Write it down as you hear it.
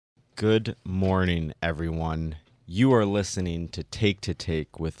Good morning, everyone. You are listening to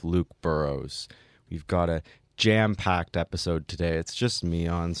Take with Luke Burrows. We've got a jam-packed episode today. It's just me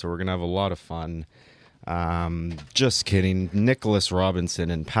on, so we're going to have a lot of fun. Just kidding. Nicholas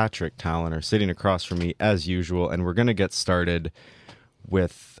Robinson and Patrick Talon are sitting across from me as usual, and we're going to get started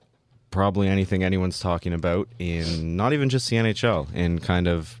with probably anything anyone's talking about in not even just the NHL, in kind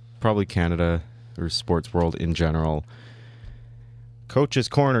of probably Canada or sports world in general. Coach's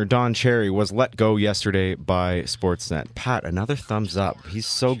Corner, Don Cherry was let go yesterday by Sportsnet. Pat, another thumbs up. He's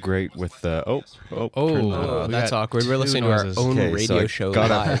so great with the... That's awkward. We're listening to our own radio show got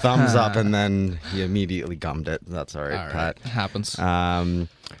live. a thumbs up and then he immediately gummed it. That's all right, Pat. It happens.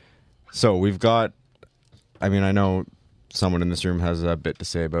 So we've got... I mean, I know someone in this room has a bit to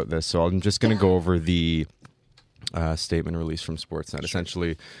say about this, so I'm just going to go over the statement released from Sportsnet. Sure.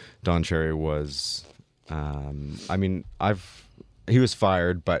 Essentially, Don Cherry was... He was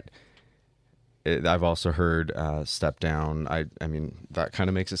fired, but I've also heard step down. I mean, that kind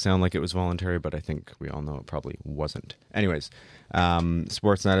of makes it sound like it was voluntary, but I think we all know it probably wasn't. Anyways,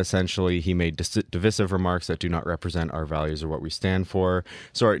 Sportsnet, essentially, he made divisive remarks that do not represent our values or what we stand for.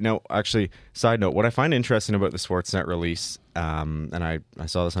 Sorry, no, actually, side note, what I find interesting about the Sportsnet release, and I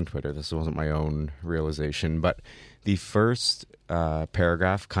saw this on Twitter, this wasn't my own realization, but the first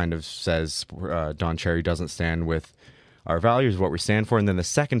paragraph kind of says Don Cherry doesn't stand with our values, what we stand for, and then the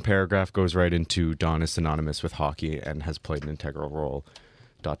second paragraph goes right into Don is synonymous with hockey and has played an integral role, ...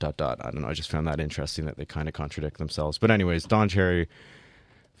 I don't know, I just found that interesting that they kind of contradict themselves. But anyways, Don Cherry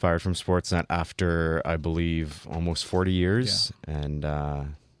fired from Sportsnet after, I believe, almost 40 years. Yeah. And, I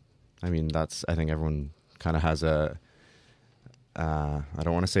think everyone kind of has a, I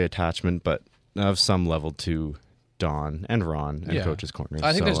don't want to say attachment, but of some level to Don and Ron and Coach's Corner.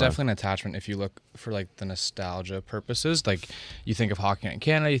 I think there's definitely an attachment if you look for like the nostalgia purposes. Like you think of Hockey Night in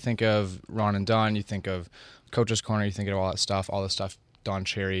Canada, you think of Ron and Don, you think of Coach's Corner, you think of all the stuff Don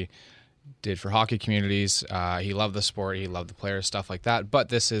Cherry did for hockey communities. He loved the sport, he loved the players, stuff like that. But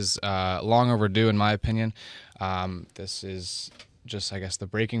this is long overdue in my opinion. This is just, I guess, the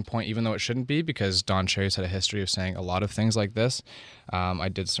breaking point, even though it shouldn't be, because Don Cherry's had a history of saying a lot of things like this. I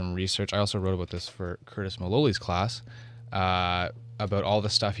did some research. I also wrote about this for Curtis Maloney's class, about all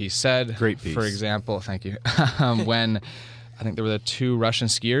the stuff he said. Great piece. For example, thank you. When I think there were the two Russian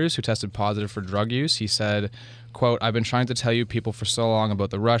skiers who tested positive for drug use, he said, quote, "I've been trying to tell you people for so long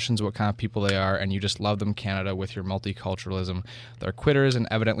about the Russians, what kind of people they are, and you just love them, Canada, with your multiculturalism. They're quitters and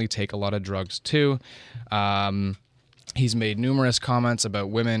evidently take a lot of drugs too." He's made numerous comments about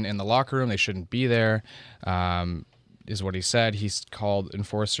women in the locker room. They shouldn't be there, is what he said. He's called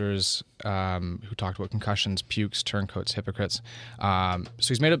enforcers who talked about concussions, pukes, turncoats, hypocrites. So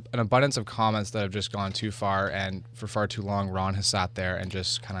he's made an abundance of comments that have just gone too far, and for far too long, Ron has sat there and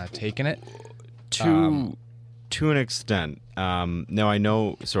just kind of taken it. To an extent. Now, I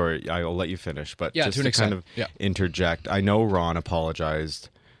know, sorry, I'll let you finish, but just to kind of interject, I know Ron apologized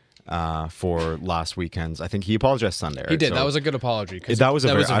for last weekend's. I think he apologized Sunday. Right? He did. So that was a good apology. I thought that was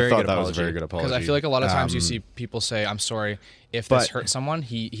a very good apology. Because I feel like a lot of times you see people say, "I'm sorry if this hurt someone."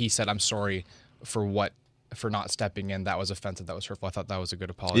 He said, "I'm sorry for not stepping in. That was offensive. That was hurtful." I thought that was a good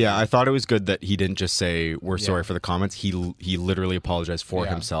apology. Yeah, I thought it was good that he didn't just say, "We're sorry for the comments." He literally apologized for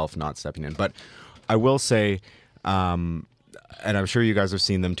himself not stepping in. But I will say, and I'm sure you guys have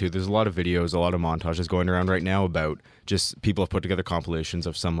seen them too, there's a lot of videos, a lot of montages going around right now about just people have put together compilations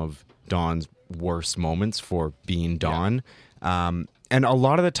of some of Don's worst moments for being Don. Yeah. And a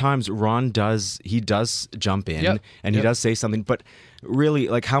lot of the times Ron does jump in and he does say something, but really,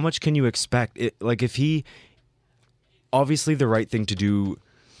 like, how much can you expect? Like, if he, obviously the right thing to do,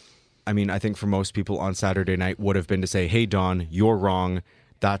 I mean, I think for most people on Saturday night would have been to say, "Hey, Don, you're wrong.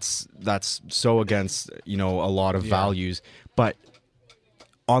 That's so against, a lot of values." But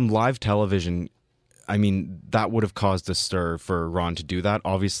on live television, I mean, that would have caused a stir for Ron to do that.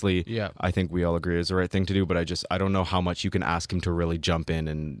 Obviously, I think we all agree it's the right thing to do, but I don't know how much you can ask him to really jump in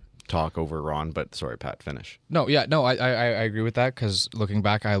and talk over Ron. But sorry, Pat, finish. I agree with that, because looking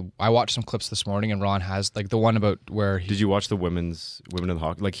back, I watched some clips this morning, and Ron has, like, the one about where he... Did you watch the women of the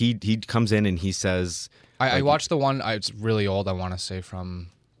hockey? Like, he comes in and he says... I watched the one, it's really old, I want to say from...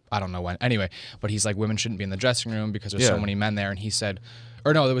 I don't know when. Anyway, but he's like, women shouldn't be in the dressing room because there's so many men there. And he said,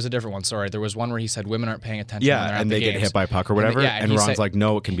 or no, there was a different one. Sorry. There was one where he said women aren't paying attention. Yeah, when and they get hit by a puck or whatever. And Ron's said, like,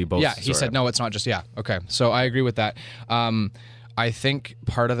 no, it can be both. Yeah, he said, no, it's not just, okay. So I agree with that. I think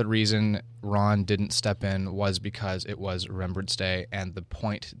part of the reason Ron didn't step in was because it was Remembrance Day, and the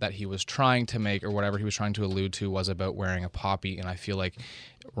point that he was trying to make, or whatever he was trying to allude to, was about wearing a poppy. And I feel like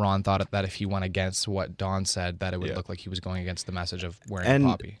Ron thought that if he went against what Don said, that it would look like he was going against the message of wearing a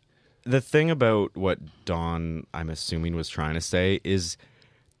poppy. the thing about what Don, I'm assuming, was trying to say is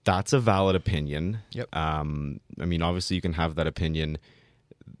that's a valid opinion. Yep. I mean, obviously, you can have that opinion.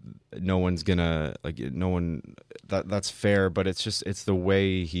 No one's gonna that's fair, but it's the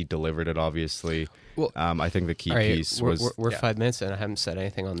way he delivered it. Obviously, Well, I think the key Right, piece we're, was. we're 5 minutes and I haven't said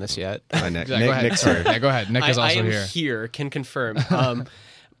anything on this yet. Nick, Yeah, go ahead. Nick, sorry. Yeah, go ahead. Nick is I also am here. can confirm.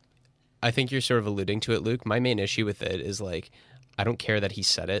 I think you're sort of alluding to it, Luke. My main issue with it is like, I don't care that he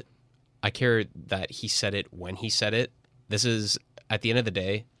said it. I care that he said it when he said it. This is, at the end of the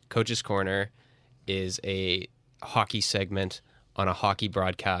day, Coach's Corner is a hockey segment on a hockey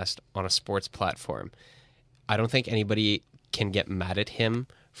broadcast on a sports platform. I don't think anybody can get mad at him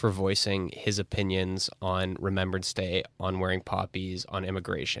for voicing his opinions on Remembrance Day, on wearing poppies, on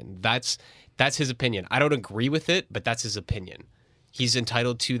immigration. That's his opinion. I don't agree with it, but that's his opinion. He's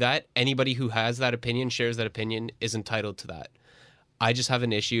entitled to that. Anybody who has that opinion, shares that opinion, is entitled to that. I just have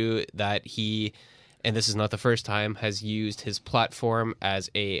an issue that he, and this is not the first time, has used his platform as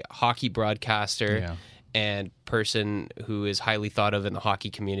a hockey broadcaster and person who is highly thought of in the hockey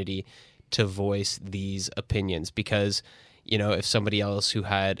community to voice these opinions. Because, you know, if somebody else who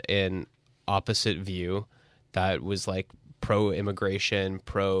had an opposite view that was like pro-immigration,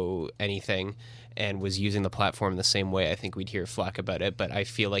 pro-anything, and was using the platform the same way, I think we'd hear flack about it. But I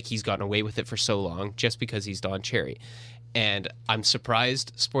feel like he's gotten away with it for so long just because he's Don Cherry. And I'm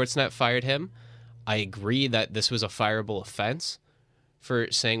surprised Sportsnet fired him. I agree that this was a fireable offense for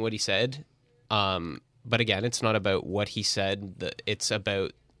saying what he said. But again, it's not about what he said. It's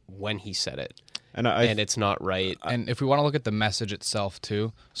about when he said it. And it's not right. And if we want to look at the message itself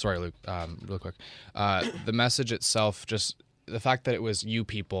too, sorry, Luke, real quick, the message itself, just the fact that it was you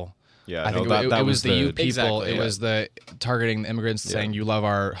people. Yeah, I think that it was the you people. Exactly, it was the targeting the immigrants, saying you love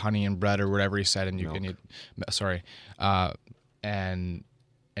our honey and bread or whatever he said, and you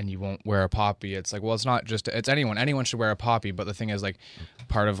and you won't wear a poppy. It's like, well, it's not just, it's anyone. Anyone should wear a poppy. But the thing is, like,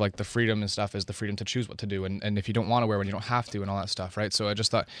 part of like the freedom and stuff is the freedom to choose what to do, and if you don't want to wear one, you don't have to, and all that stuff, right? So I just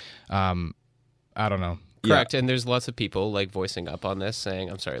thought, I don't know. Correct. And there's lots of people like voicing up on this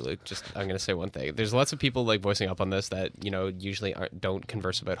saying, I'm sorry, Luke, I'm going to say one thing. There's lots of people like voicing up on this that, you know, usually don't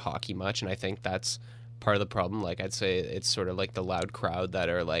converse about hockey much. And I think that's part of the problem. Like, I'd say it's sort of like the loud crowd that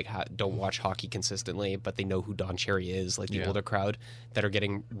are like, don't watch hockey consistently, but they know who Don Cherry is, like the older crowd that are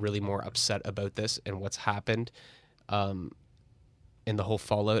getting really more upset about this and what's happened in the whole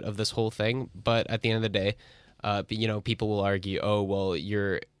fallout of this whole thing. But at the end of the day, you know, people will argue, oh, well,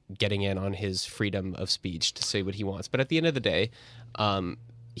 you're getting in on his freedom of speech to say what he wants. But at the end of the day,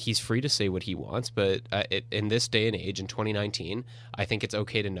 he's free to say what he wants. But in this day and age, in 2019, I think it's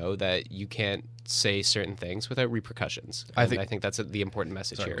okay to know that you can't say certain things without repercussions. I think that's the important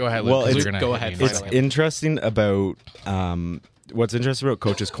message here. Go ahead, Luke. Well, Go ahead. It's interesting about what's interesting about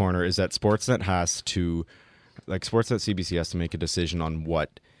Coach's Corner is that Sportsnet has to, like, Sportsnet CBC has to make a decision on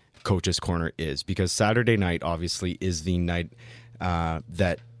what Coach's Corner is, because Saturday night obviously is the night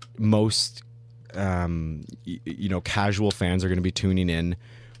that most casual fans are going to be tuning in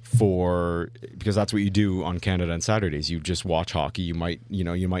for, because that's what you do on Canada on Saturdays. You just watch hockey. You might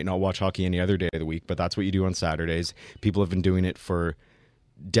not watch hockey any other day of the week, but that's what you do on Saturdays. People have been doing it for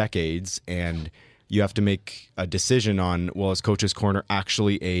decades, and you have to make a decision on, well, is Coach's Corner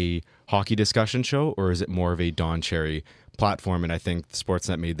actually a hockey discussion show, or is it more of a Don Cherry platform? And I think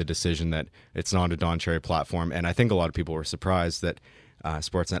Sportsnet made the decision that it's not a Don Cherry platform, and I think a lot of people were surprised that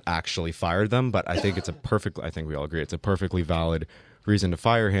Sportsnet actually fired them, but I think I think we all agree it's a perfectly valid reason to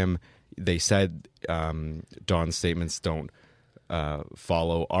fire him. They said Don's statements don't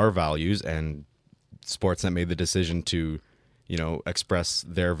follow our values, and Sportsnet made the decision to, express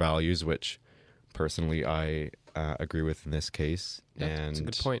their values, which personally I agree with in this case. That's a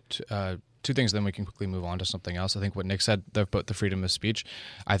good point. Two things, then we can quickly move on to something else. I think what Nick said about the freedom of speech,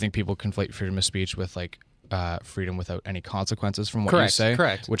 I think people conflate freedom of speech with like freedom without any consequences from what you say.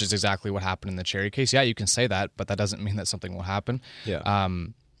 Correct. Which is exactly what happened in the Cherry case. Yeah, you can say that, but that doesn't mean that something will happen. Yeah.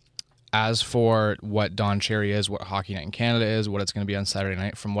 As for what Don Cherry is, what Hockey Night in Canada is, what it's going to be on Saturday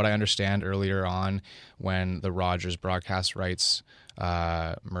night, from what I understand earlier on when the Rogers broadcast rights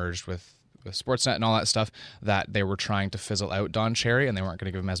merged with Sportsnet and all that stuff, that they were trying to fizzle out Don Cherry and they weren't going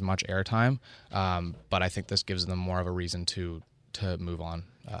to give him as much airtime. But I think this gives them more of a reason to move on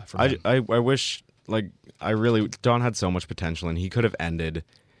from him. I wish, Don had so much potential, and he could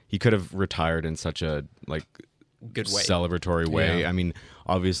have retired in such a good way, celebratory way. Yeah. I mean,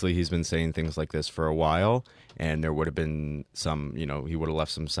 obviously he's been saying things like this for a while, and there would have been some, he would have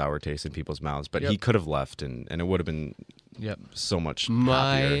left some sour taste in people's mouths, but he could have left, and it would have been so much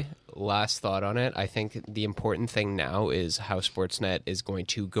happier. last thought on it. I think the important thing now is how Sportsnet is going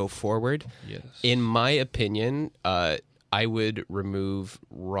to go forward. Yes. In my opinion, I would remove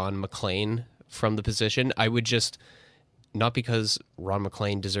Ron McLean from the position. I would just, not because Ron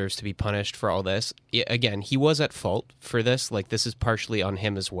McLean deserves to be punished for all this. Again, he was at fault for this. Like, this is partially on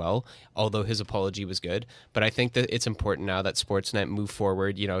him as well, although his apology was good. But I think that it's important now that Sportsnet move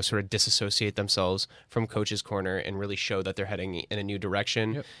forward, sort of disassociate themselves from Coach's Corner and really show that they're heading in a new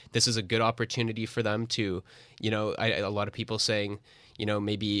direction. Yep. This is a good opportunity for them to, a lot of people saying,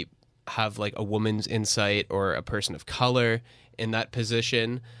 maybe have like a woman's insight or a person of color in that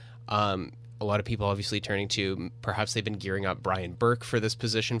position. A lot of people obviously turning to, perhaps they've been gearing up Brian Burke for this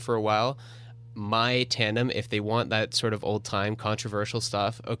position for a while. My tandem, if they want that sort of old time controversial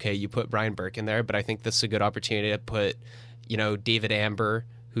stuff, okay, you put Brian Burke in there, but I think this is a good opportunity to put, David Amber,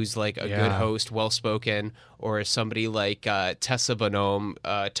 who's like a good host, well-spoken, or somebody like Tessa Bonhomme,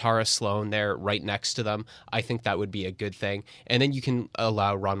 Tara Sloan there right next to them. I think that would be a good thing. And then you can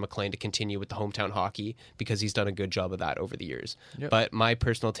allow Ron McLean to continue with the hometown hockey because he's done a good job of that over the years. Yep. But my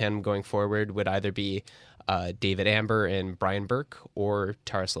personal tandem going forward would either be David Amber and Brian Burke or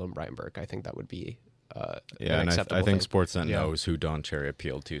Tara Sloan, Brian Burke. I think that would be and I think Sportsnet knows who Don Cherry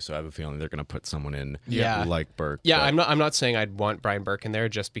appealed to, so I have a feeling they're going to put someone in like Burke. Yeah, I'm not saying I'd want Brian Burke in there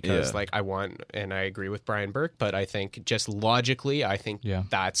just because I want, and I agree with Brian Burke, but I think just logically, I think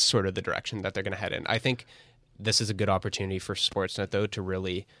that's sort of the direction that they're going to head in. I think this is a good opportunity for Sportsnet, though, to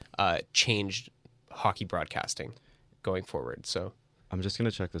really change hockey broadcasting going forward. So I'm just going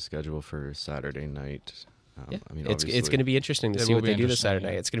to check the schedule for Saturday night. I mean, it's going to be interesting to see what they do this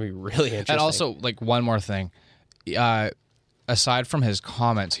Saturday. It's going to be really interesting. And also, like, one more thing. Aside from his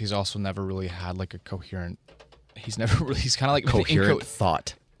comments, he's also never really had like a coherent. He's kind of like coherent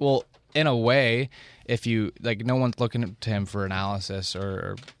thought. Well, in a way, if you like, no one's looking to him for analysis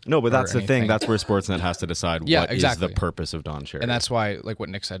or no, but that's the thing. That's where Sportsnet has to decide what is the purpose of Don Cherry. And that's why, like what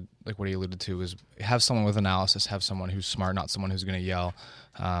Nick said, like what he alluded to is have someone with analysis, have someone who's smart, not someone who's going to yell.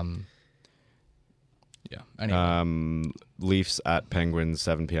 Anyway. Leafs at Penguins,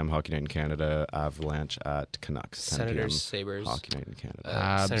 7 p.m. Hockey Night in Canada. Avalanche at Canucks, 10 p.m. Senators, Sabres. Hockey Night in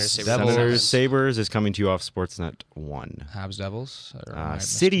Canada. Senators, Sabres is coming to you off Sportsnet 1. Habs, Devils.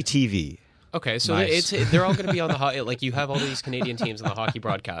 City TV. Okay, so they're all going to be on the hockey. Like, you have all these Canadian teams on the hockey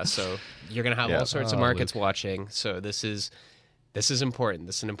broadcast, so you're going to have all sorts of markets watching. So this is important.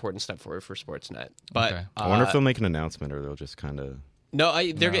 This is an important step forward for Sportsnet. But okay. I wonder if they'll make an announcement or they'll just kind of.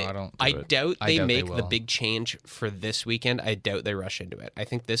 I doubt they make they the big change for this weekend. I doubt they rush into it. I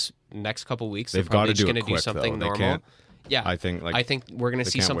think this next couple weeks they've got to do going to do something normal. Yeah, I think we're going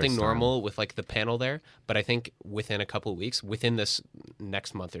to see something normal with like the panel there. But I think within a couple of weeks, within this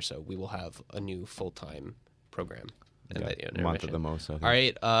next month or so, we will have a new full-time program. Month at the most. I think. All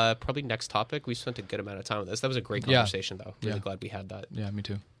right, probably next topic. We spent a good amount of time with this. That was a great conversation, though. Really glad we had that. Yeah, me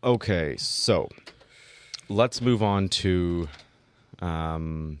too. Okay, so let's move on to.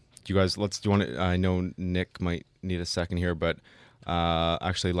 You guys, I know Nick might need a second here, but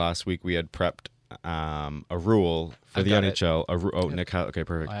actually last week we had prepped a rule for the NHL. Nick, okay,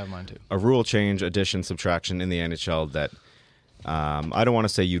 perfect. I have mine too. A rule change, addition, subtraction in the NHL that I don't want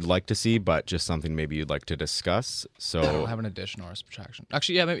to say you'd like to see, but just something maybe you'd like to discuss. So I don't have an addition or a subtraction.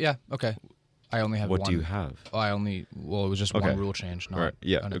 Actually, okay. I only have what one. Do you have? It was just one rule change. Not right.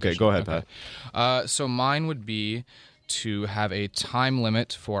 Yeah. An okay, go ahead, Pat. So mine would be to have a time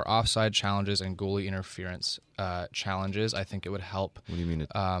limit for offside challenges and goalie interference challenges. I think it would help. What do you mean?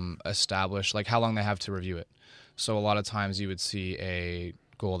 Establish like how long they have to review it. So a lot of times you would see a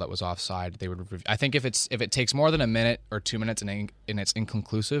goal that was offside. They would. I think if it takes more than a minute or 2 minutes and it's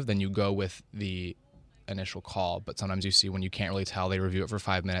inconclusive, then you go with the initial call. But sometimes you see when you can't really tell, they review it for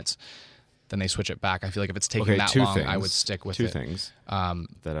 5 minutes. Then they switch it back. I feel like if it's taking that long, I would stick with two things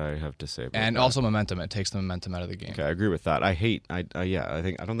that I have to say about and that. Also momentum. It takes the momentum out of the game. Okay, I agree with that. I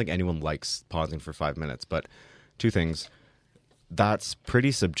don't think anyone likes pausing for 5 minutes, but two things. That's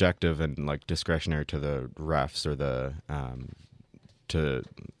pretty subjective and like discretionary to the refs or to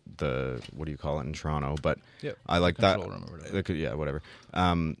the what do you call it in Toronto? But I like that. Whatever.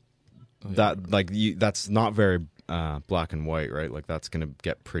 That's not very black and white, right? Like that's going to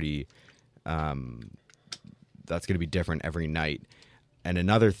get pretty. That's going to be different every night. And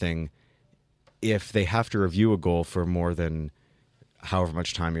another thing, if they have to review a goal for more than however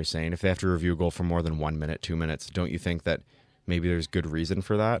much time you're saying, if they have to review a goal for more than 1 minute, 2 minutes, don't you think that maybe there's good reason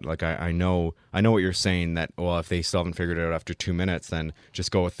for that? Like I know what you're saying that, well, if they still haven't figured it out after 2 minutes, then just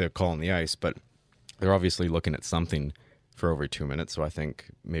go with the call on the ice. But they're obviously looking at something for over 2 minutes. So I think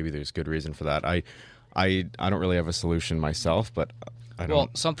maybe there's good reason for that. I don't really have a solution myself, but I Well,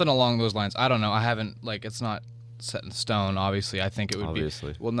 don't. something along those lines. I don't know. I haven't like it's not set in stone. Obviously, I think it would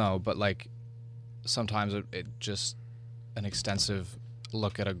Obviously. be. Well, no, but like sometimes it just an extensive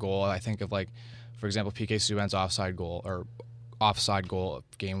look at a goal. I think of like, for example, PK Subban's offside goal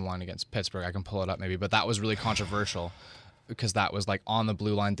of Game 1 against Pittsburgh. I can pull it up maybe, but that was really controversial because that was like on the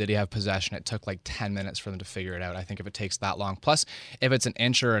blue line. Did he have possession? It took like 10 minutes for them to figure it out. I think if it takes that long, plus if it's an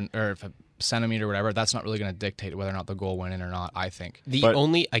inch or if a centimeter or whatever, that's not really going to dictate whether or not the goal went in or not, I think.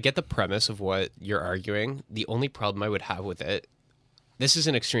 I get the premise of what you're arguing. The only problem I would have with it, this is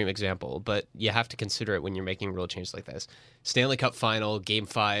an extreme example, but you have to consider it when you're making rule changes like this. Stanley Cup final, Game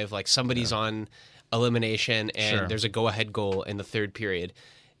 5, like somebody's on elimination and Sure. there's a go-ahead goal in the third period.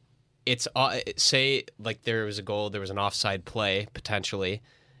 It's say like there was a goal, there was an offside play potentially,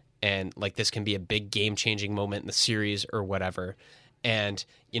 and like this can be a big game-changing moment in the series or whatever. And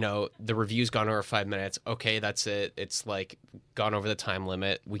the review's gone over 5 minutes. Okay, that's it. It's like gone over the time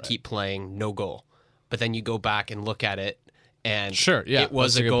limit. We keep playing, no goal. But then you go back and look at it, and Sure, yeah, it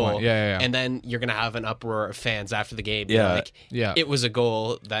was that's a a good goal. point. Yeah. And then you're gonna have an uproar of fans after the game. Yeah. Like, Yeah. it was a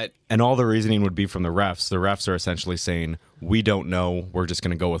goal that. And all the reasoning would be from the refs. The refs are essentially saying, we don't know. We're just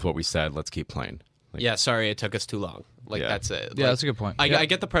going to go with what we said. Let's keep playing. Like, Yeah, sorry, it took us too long. Like Yeah. that's it. Yeah, Like, that's a good point. I Yeah.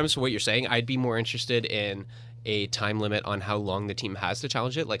 get the premise of what you're saying. I'd be more interested in a time limit on how long the team has to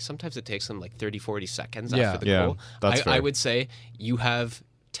challenge it. Like sometimes it takes them like 30, 40 seconds Yeah. after the Yeah, goal. that's I fair. would say you have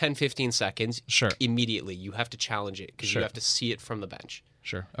 10, 15 seconds. Sure. Immediately, you have to challenge it because Sure. you have to see it from the bench.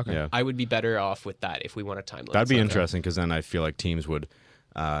 Sure. Okay. Yeah. I would be better off with that if we want a time limit. That'd be Okay. interesting because then I feel like teams would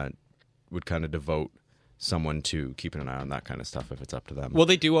kind of devote someone to keeping an eye on that kind of stuff if it's up to them. Well,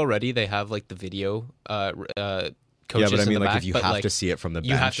 they do already. They have like the video coaches yeah, but I in mean, the like back, if you but, have like, to see it from the bench,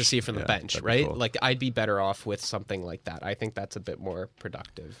 you have to see it from the yeah, bench, that'd be right? cool. Like I'd be better off with something like that. I think that's a bit more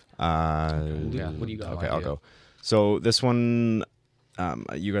productive. Yeah. What do you got? Okay, I'll go. So this one,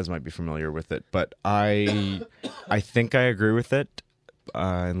 you guys might be familiar with it, but I think I agree with it,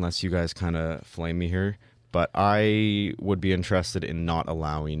 unless you guys kind of flame me here. But I would be interested in not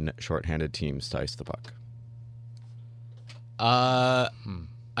allowing shorthanded teams to ice the puck. I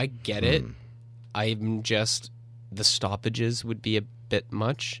get it. I'm just the stoppages would be a bit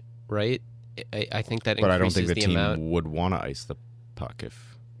much, right? I think that But I don't increases think the the team amount. would want to ice the puck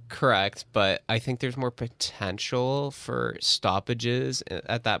if. Correct, but I think there's more potential for stoppages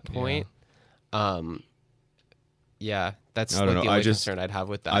at that point. Yeah, that's I like don't the know. only concern I'd have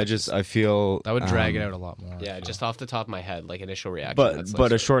with that. I feel That would drag it out a lot more. Yeah, just off the top of my head, like initial reaction. But that's but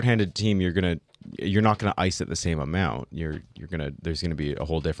like, a shorthanded team, you're not gonna ice it the same amount. There's gonna be a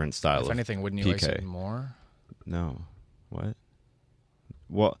whole different style. If of anything, wouldn't you ice PK. it more? No, what?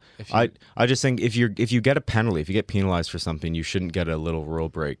 Well, If you- I just think if you get a penalty, if you get penalized for something, you shouldn't get a little rule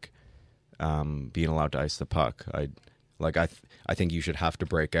break, being allowed to ice the puck. I think you should have to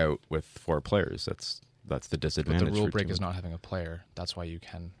break out with 4 players. That's the But disadvantage. the rule for break teams. is not having a player. That's why you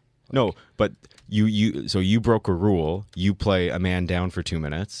can. No, but you broke a rule. You play a man down for 2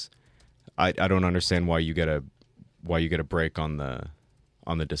 minutes. I don't understand why you get a break on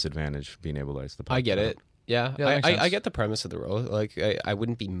the disadvantage being able to ice the puck. I get it. Yeah, Yeah, that makes I sense. get the premise of the rule. Like, I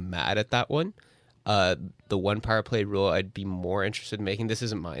wouldn't be mad at that one. The one power play rule I'd be more interested in making. This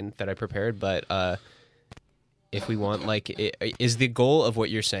isn't mine that I prepared, but if we want, like, is the goal of what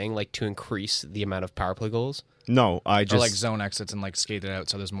you're saying, like, to increase the amount of power play goals? No, I Or just like zone exits and like skate it out,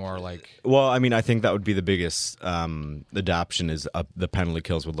 so there's more like. Well, I mean, I think that would be the biggest adoption is the penalty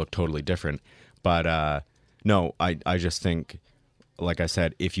kills would look totally different. But no, I just think, like I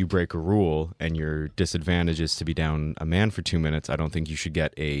said, if you break a rule and your disadvantage is to be down a man for 2 minutes, I don't think you should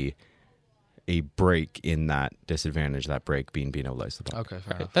get a break in that disadvantage. That break being able to ice the puck. Okay,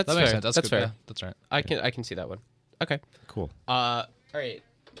 fair enough. that's that makes fair. sense. That's That's good. fair. Yeah, that's right. I can see that one. Okay. Cool. All right.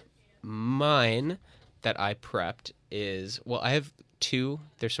 Mine that I prepped is, well, I have 2.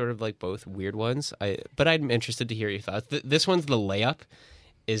 They're sort of like both weird ones. But I'm interested to hear your thoughts. This one's the layup.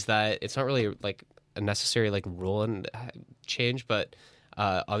 Is that it's not really like a necessary like rule and change, but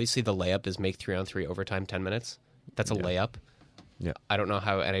obviously the layup is make 3-on-3 overtime 10 minutes. That's a layup. Yeah. I don't know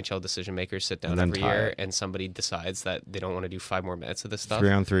how NHL decision makers sit down And then every tie year it. and somebody decides that they don't want to do 5 more minutes of this stuff.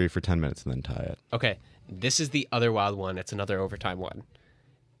 3-on-3 for 10 minutes and then tie it. Okay, this is the other wild one. It's another overtime one.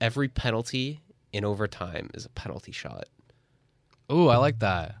 Every penalty in overtime is a penalty shot. Ooh, I like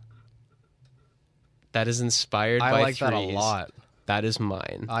that. That is inspired I by like that a threes. lot. That is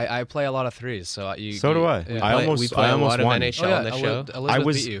mine. I play a lot of threes, so you. So do I. Yeah. I We almost play I a almost lot of won. NHL on the show. Elizabeth I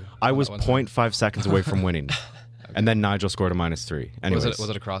was beat you on that one time. 0.5 seconds away from winning, and then Nigel scored a -3. Anyways, Was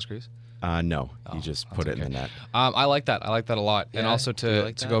it a cross crease? no, you just put it in the net. I like that. I like that a lot. And Yeah, also do you to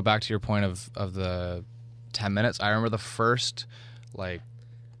like to that? go back to your point of the 10 minutes. I remember the first like,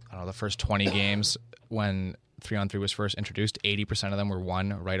 I don't know, the first 20 games when 3-on-3 was first introduced, 80% of them were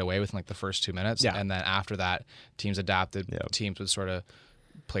won right away within like the first 2 minutes. Yeah. And then after that, teams adapted. Yeah. Teams would sort of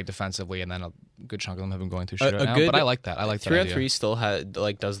play defensively, and then a good chunk of them have been going through shootout A now. good But I like that. I like that 3-on-3 idea. still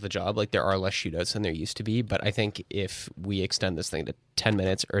does the job. Like, there are less shootouts than there used to be, but I think if we extend this thing to 10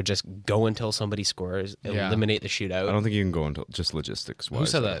 minutes or just go until somebody scores, Yeah. eliminate the shootout. I don't think you can go into just logistics. Who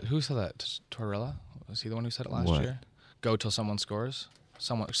said that? Who said that? Tortorella? Was he the one who said it last What? year? Go till someone scores.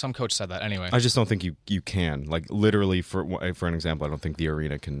 Some coach said that. Anyway, I just don't think you can. Like, literally, for an example, I don't think the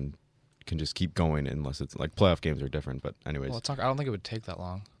arena can just keep going unless it's like playoff games are different. But anyways, well, I don't think it would take that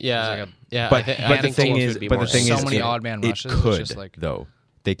long. Yeah, There's like yeah. but I the think thing teams is, would be but more the thing so is, many it- odd man rushes. It It's could just like, though.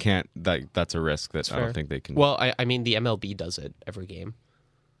 They can't. That's a risk that I fair. don't think they can. Well, I mean, the MLB does it every game.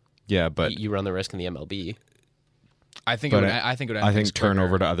 yeah, but You run the risk in the MLB. I think but it would. I think it would. I end think things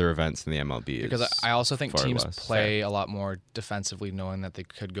turnover quicker. to other events in the MLB Because is I also think far teams less. play a lot more defensively, knowing that they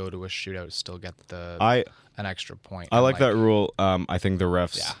could go to a shootout, still get I an extra point. I And, like that rule. I think the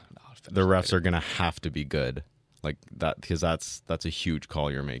refs Yeah, no, I'll finish the it refs later. are gonna have to be good, like that, because that's a huge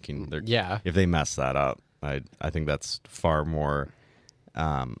call you're making. Yeah. If they mess that up, I think that's far more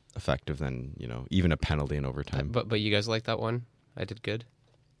effective than even a penalty in overtime. But you guys like that one? I did good.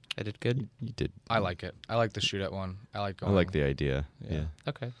 you did. I like it. I like the shootout one. I like I going. like the idea. Yeah. Yeah.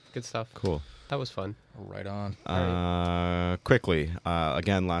 Okay, good stuff. Cool. That was fun. right on. Quickly,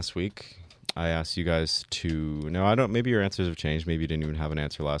 again, last week I asked you guys to. No, I don't. Maybe your answers have changed. Maybe you didn't even have an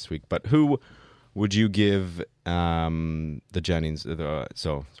answer last week. But who would you give the Jennings?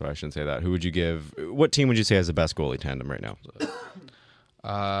 So I shouldn't say that. Who would you give? What team would you say has the best goalie tandem right now?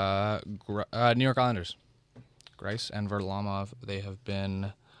 New York Islanders. Grice and Varlamov. They have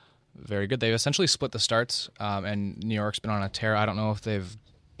been very good. They've essentially split the starts, and New York's been on a tear. I don't know if they've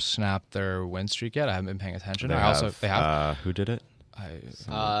snapped their win streak yet. I haven't been paying attention. They have. Who did it?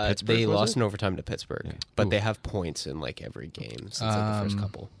 Pittsburgh, They was lost it? in overtime to Pittsburgh, Yeah. but Ooh. they have points in like every game since like the first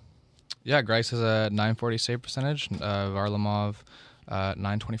couple. Yeah, Grice has a 940 save percentage. Varlamov,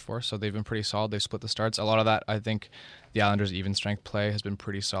 924. So they've been pretty solid. They've split the starts. A lot of that, I think, the Islanders' even strength play has been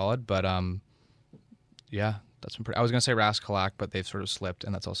pretty solid. But yeah, that's been pretty. I was gonna say Rask Halak, but they've sort of slipped,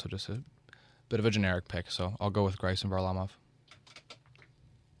 and that's also just a bit of a generic pick. So I'll go with Grice and Varlamov.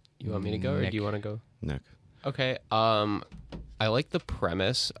 You want me to go, or Nick. do you want to go? Nick. Okay. I like the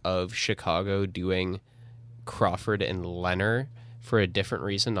premise of Chicago doing Crawford and Leonard for a different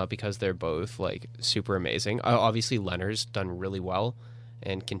reason, not because they're both like super amazing. Obviously, Leonard's done really well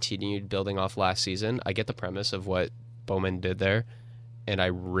and continued building off last season. I get the premise of what Bowman did there, and I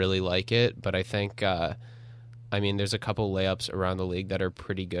really like it. But I think, there's a couple layups around the league that are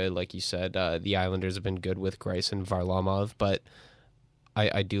pretty good. Like you said, the Islanders have been good with Grice and Varlamov, but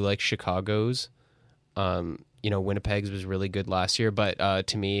I do like Chicago's. Winnipeg's was really good last year, but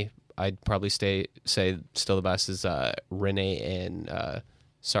to me, I'd probably say still the best is Rene and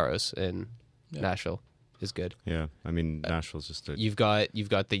Saros in Nashville is good. Yeah, Nashville's just a. You've got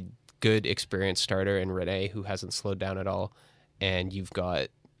the good experienced starter in Rene who hasn't slowed down at all, and you've got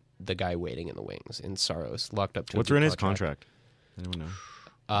the guy waiting in the wings in Saros locked up to. What's a big Rene's contract? Anyone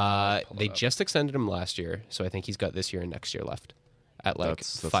know? They just extended him last year, so I think he's got this year and next year left at like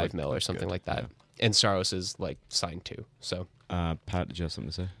That's $5 like- million or that's something good, like that. yeah. And Saros is like signed too. So Pat, did you have something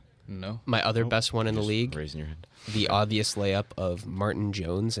to say? No. my other best one in the Just league, Raising your hand. the obvious layup of Martin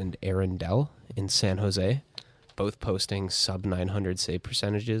Jones and Aaron Dell in San Jose, both posting sub 900 save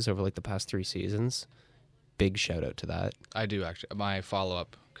percentages over like the past 3 seasons. Big shout out to that. I do actually. My follow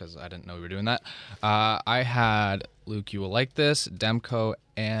up, because I didn't know we were doing that. I had Luke. You will like this. Demko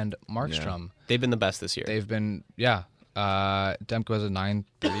and Markstrom. They've been the best this year. They've been Demko has a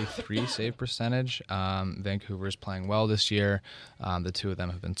 933 save percentage. Vancouver's playing well this year. The two of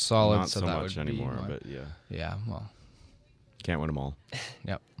them have been solid. Not so that much would be anymore, my- but yeah, yeah. Well, can't win them all.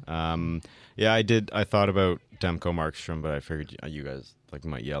 yep. Yeah, I did. I thought about Demko Markstrom, but I figured you guys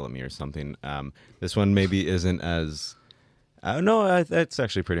might yell at me or something. This one maybe isn't as. No, that's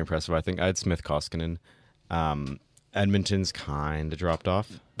actually pretty impressive. I think I had Smith Koskinen. Edmonton's kind of dropped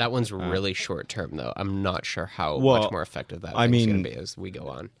off. That one's really short term though. I'm not sure how Well, much more effective that I thing's mean- going to be as we go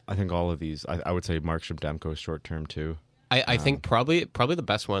on. I think all of these. I would say Markstrom, Demko is short term too. I think probably the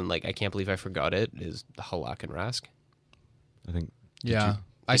best one. Like I can't believe I forgot it is Halak and Rask. I think. Yeah.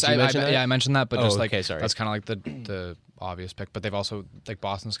 did you mention that? Yeah, I mentioned that, but Oh, just like okay, sorry. that's kind of like the obvious pick. But they've also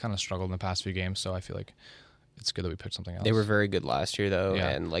Boston's kind of struggled in the past few games, so I feel like it's good that we picked something else. They were very good last year though, Yeah.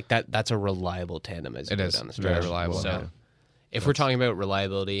 and like that's a reliable tandem as you It go is. down the It's very stretch. reliable. So Yeah. if we're talking about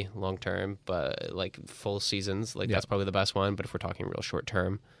reliability long term, but like full seasons, like Yeah. that's probably the best one. But if we're talking real short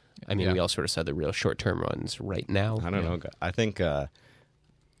term, I mean, Yeah. we all sort of said the real short-term ones right now. I don't know. I think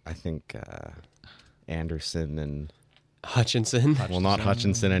Anderson and Hutchinson. well, not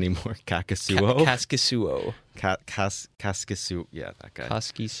Hutchinson anymore. Kakasuo. Kaskisuo. Kaskisuo. Yeah, that guy.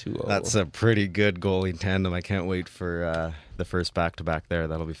 Kaskisuo. That's a pretty good goalie tandem. I can't wait for the first back-to-back there.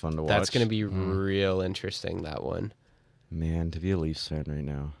 That'll be fun to watch. That's going to be real interesting, that one. Man, to be a Leafs fan right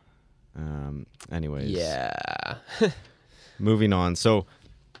now. Anyways. Yeah. Moving on. So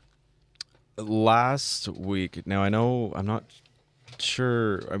last week, now I know I'm not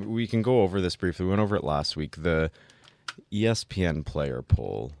sure. I mean, we can go over this briefly. We went over it last week. The ESPN player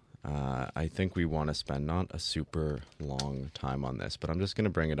poll. I think we want to spend not a super long time on this, but I'm just going to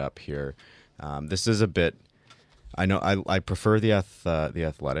bring it up here. This is a bit. I know I prefer the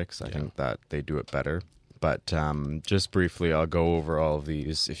Athletics. I think that they do it better. But just briefly, I'll go over all of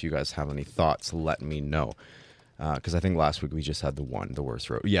these. If you guys have any thoughts, let me know. Because I think last week we just had the worst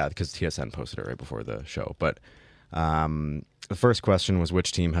road. Yeah, because TSN posted it right before the show. But the first question was,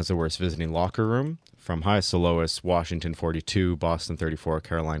 which team has the worst visiting locker room? From highest to lowest, Washington 42, Boston 34,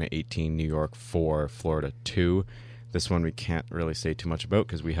 Carolina 18, New York 4, Florida 2. This one we can't really say too much about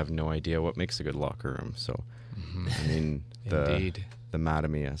because we have no idea what makes a good locker room. So, I mean, Indeed. the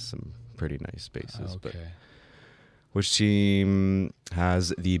Mattamy has some pretty nice spaces. But Okay. which team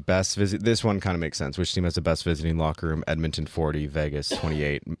has the best visit? This one kind of makes sense. Which team has the best visiting locker room? Edmonton 40, Vegas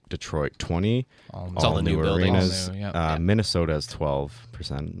 28, Detroit 20. It's all the new buildings. All new, yeah. Minnesota has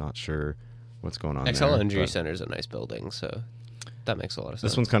 12%. Not sure what's going on XL there. Injury but Center is a nice building, so that makes a lot of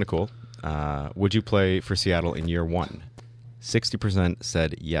sense. This one's kind of cool. Would you play for Seattle in year one? 60%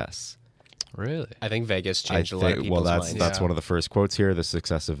 said yes. Really? I think Vegas changed a lot of people's minds. That's Yeah. one of the first quotes here. The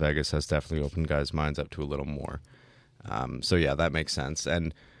success of Vegas has definitely opened guys' minds up to a little more. So yeah, that makes sense.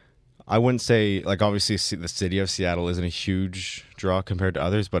 And I wouldn't say, like, obviously the city of Seattle isn't a huge draw compared to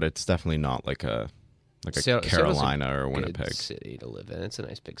others, but it's definitely not like a Seattle's a Carolina or good Winnipeg. city to live in. It's a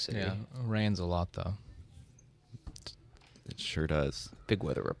nice big city. Yeah. Rains a lot though. It sure does. Big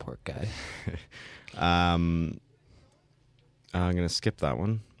weather report guy. I'm gonna skip that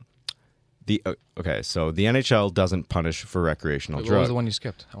one. Okay, so the NHL doesn't punish for recreational Wait, what drugs. was the one you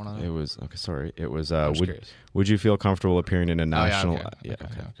skipped? I want to It know. was okay. Sorry, it was. I'm just Would curious. Would you feel comfortable appearing in a national? Oh, yeah, okay.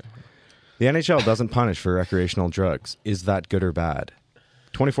 Okay. The NHL doesn't punish for recreational drugs. Is that good or bad?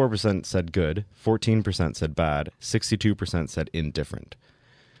 24% said good, 14% said bad, 62% said indifferent.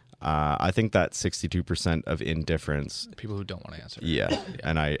 I think that 62% of indifference, People who don't want to answer. yeah.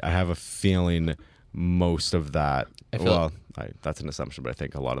 And I have a feeling most of that, that's an assumption, but I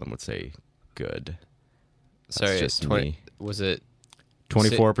think a lot of them would say good. That's Sorry, just 20, me. was it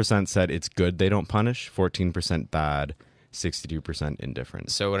 24% said it's good they don't punish, 14% bad, 62%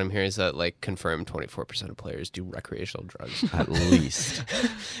 indifferent. So what I'm hearing is that, like, confirmed 24% of players do recreational drugs. At least.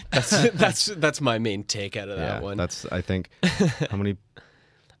 That's my main take out of that one. That's, I think, how many?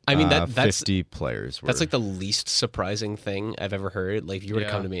 I mean, that's 50 players were. that's like the least surprising thing I've ever heard. Like, if you were to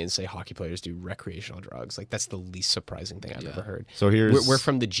come Yeah. to me and say hockey players do recreational drugs, like, that's the least surprising thing I've ever heard. So here's We're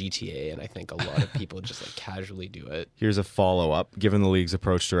from the GTA, and I think a lot of people just like casually do it. here's a follow-up. Given the league's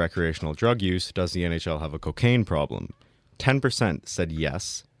approach to recreational drug use, does the NHL have a cocaine problem? 10% said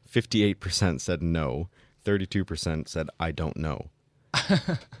yes, 58% said no, 32% said I don't know.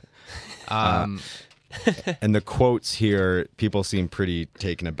 And the quotes here, people seem pretty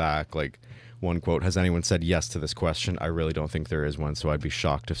taken aback. Like one quote, has anyone said yes to this question? I really don't think there is one, so I'd be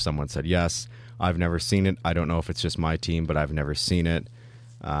shocked if someone said yes. I've never seen it. I don't know if it's just my team, but I've never seen it.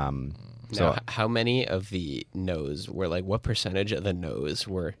 Now, how many of the no's were like, what percentage of the no's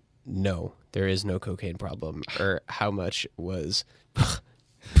were no, there is no cocaine problem? Or how much was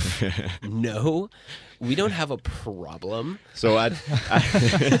no, we don't have a problem? So at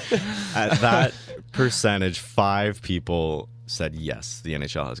that percentage, 5 people said yes, the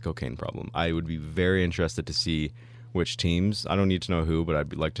NHL has a cocaine problem. I would be very interested to see which teams. I don't need to know who, but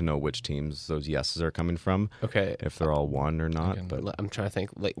I'd like to know which teams those yeses are coming from. Okay. If they're all one or not. Okay. But I'm trying to think,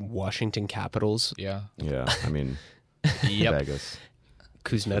 like Washington Capitals, Yeah. yeah, I mean, Yep. Vegas.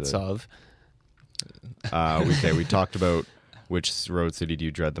 Kuznetsov. We talked about which road city do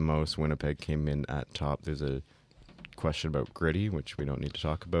you dread the most. Winnipeg came in at top. There's a question about Gritty, which we don't need to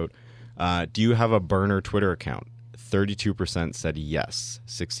talk about. Do you have a burner Twitter account? 32% said yes.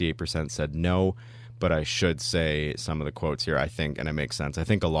 68% said no. But I should say some of the quotes here, I think, and it makes sense. I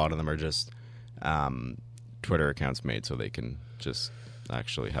think a lot of them are just Twitter accounts made so they can just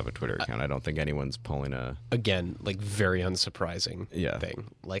actually have a Twitter account. I don't think anyone's pulling a... Again, like very unsurprising Yeah.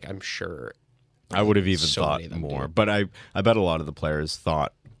 thing. Like I'm sure I would have even so thought many of them more, do. but I bet a lot of the players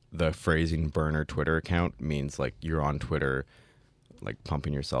thought the phrasing burner Twitter account means like you're on Twitter like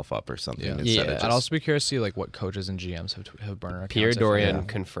pumping yourself up or something. Yeah. Instead Yeah. of I'd also be curious to see like what coaches and GMs have burner accounts. Pierre if Dorian any.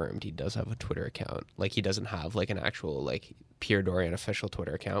 confirmed he does have a Twitter account. Like, he doesn't have like an actual like Pierre Dorian official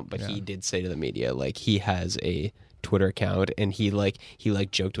Twitter account, but he did say to the media like he has a Twitter account, and he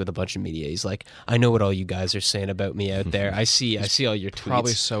joked with a bunch of media. He's like, I know what all you guys are saying about me out there. I see all your tweets.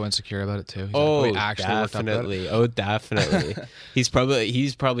 Probably so insecure about it too. He's Oh, probably actually worked up about it. definitely. Oh, definitely. he's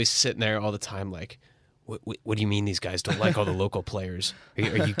probably sitting there all the time like, what do you mean these guys don't like all the local players?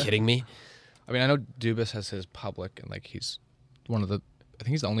 Are you kidding me? I mean, I know Dubas has his public, and like he's one of the. I think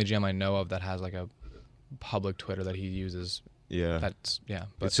he's the only GM I know of that has like a public Twitter that he uses. Yeah. That's It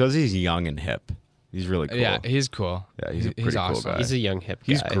but shows he's young and hip. He's really cool. yeah, he's cool. Yeah, he's a pretty cool awesome. guy. He's a young hip guy.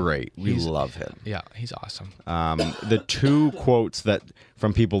 He's great. We love him. Yeah, he's awesome. The two quotes that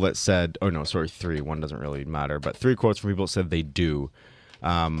from people that said, oh no, sorry, three. One doesn't really matter, but three quotes from people that said they do.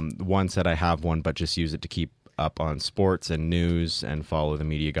 One said, I have one, but just use it to keep up on sports and news and follow the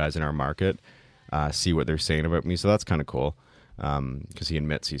media guys in our market, see what they're saying about me. So that's kind of cool because he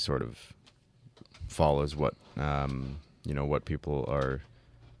admits he sort of follows what what people are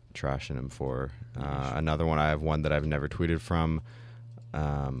trashing him for. Another one, I have one that I've never tweeted from.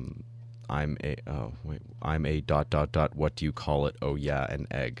 I'm a ... What do you call it? Oh yeah, an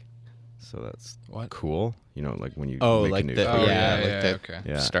egg. So that's What? cool. You know, like when you Oh, make like a new the tweet. okay.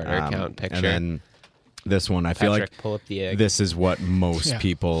 Yeah. starter account picture. And then this one, I feel Patrick, like pull up the egg. this is what most Yeah.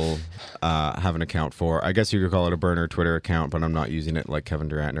 people have an account for. I guess you could call it a burner Twitter account, but I'm not using it like Kevin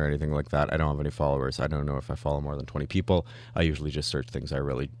Durant or anything like that. I don't have any followers. I don't know if I follow more than 20 people. I usually just search things. I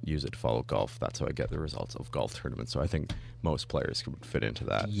really use it to follow golf. That's how I get the results of golf tournaments. So I think most players could fit into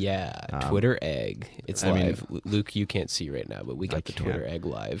that. Yeah, Twitter egg. It's I mean- live. Luke, you can't see right now, but we got the can't. Twitter egg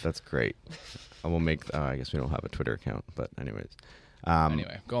live. That's great. I will make. I guess we don't have a Twitter account, but anyways.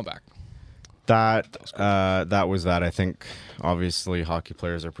 Anyway, going back. That was that. I think obviously hockey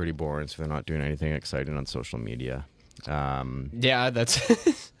players are pretty boring, so they're not doing anything exciting on social media. Yeah,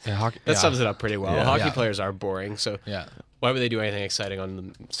 that's Yeah, hockey, that sums it up pretty well. Yeah. Hockey Yeah. players are boring, so Yeah. why would they do anything exciting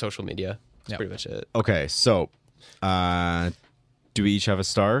on social media? That's Yeah. pretty much it. Okay, so do we each have a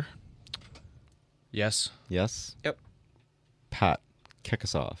star? Yes. Yes. Yep. Pat, kick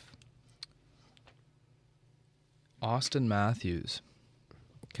us off. Austin Matthews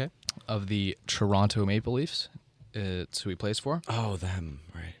Okay. of the Toronto Maple Leafs. It's who he plays for. Oh, them,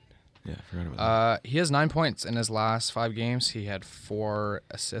 right? Yeah, I forgot about He has 9 points in his last 5 games. He had 4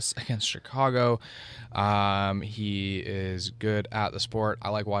 assists against Chicago. He is good at the sport. I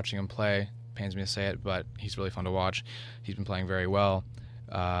like watching him play. Pains me to say it, but he's really fun to watch. He's been playing very well.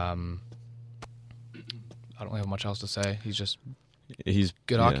 I don't really have much else to say. He's just He's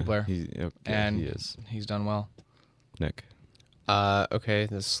good hockey player. And he is. He's done well. Nick. Okay,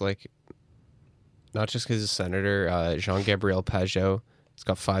 this is like not just because he's a Senator. Jean-Gabriel Pageau has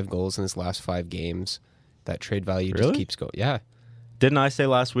got 5 goals in his last 5 games. That trade value Really? just keeps going. Yeah, Didn't I say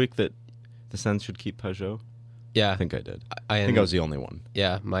last week that the Sens should keep Peugeot? yeah. I think I did. I think I was the only one.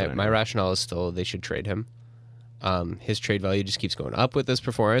 Yeah, my But anyway. rationale is still they should trade him. His trade value just keeps going up with this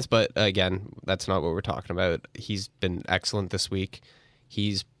performance, but again, that's not what we're talking about. He's been excellent this week.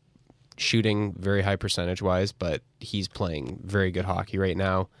 He's shooting very high percentage wise, but he's playing very good hockey right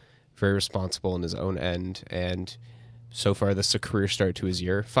now. Very responsible in his own end, and so far this is a career start to his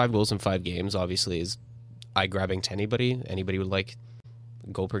year. 5 goals in 5 games obviously is eye grabbing to anybody. Anybody would like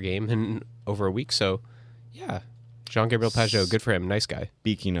a goal per game in over a week. So yeah, Jean-Gabriel Pageau, good for him. Nice guy.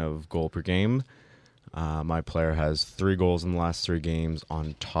 Speaking of goal per game, my player has 3 goals in the last 3 games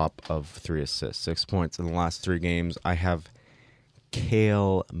on top of 3 assists. 6 points in the last 3 games. I have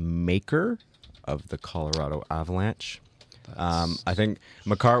Cale Maker of the Colorado Avalanche. I think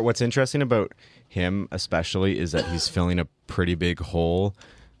Makar, what's interesting about him especially is that he's filling a pretty big hole.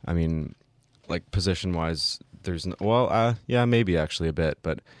 I mean, like position-wise, there's yeah, maybe actually a bit,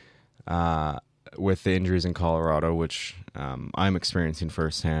 but with the injuries in Colorado, which I'm experiencing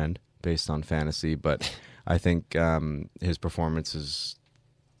firsthand based on fantasy, but I think his performance is,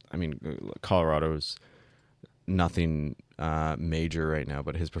 I mean, Colorado's nothing major right now,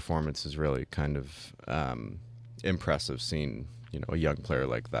 but his performance is really kind of impressive seeing, a young player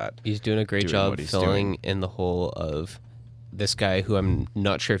like that. He's doing a great doing job what he's filling doing. in the hole of this guy who I'm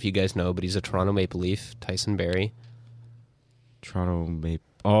not sure if you guys know, but he's a Toronto Maple Leaf, Tyson Barrie. Toronto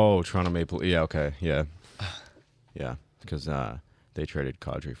Maple. Yeah, okay. Yeah. Yeah, because they traded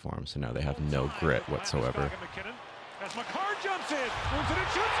Kadri for him, so now they have no grit whatsoever. As Makar jumps in, moves it and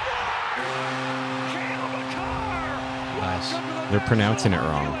shoots. Cale Makar! Nice. Welcome to the They're pronouncing it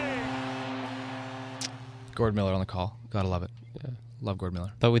National wrong. Hockey League. Gord Miller on the call. Gotta love it. Love Gord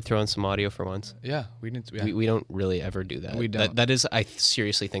Miller. Thought we'd throw in some audio for once. Yeah, we need to. Yeah. We don't really ever do that. We don't. That is, I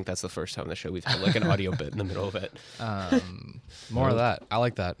seriously think that's the first time on the show we've had like an audio bit in the middle of it. More of that. I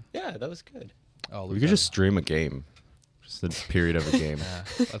like that. Yeah, that was good. Oh, We could just stream a game. Just a period of a game. Yeah,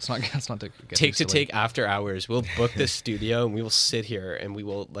 let's not get Take too to silly. take after hours. We'll book this studio and we will sit here and we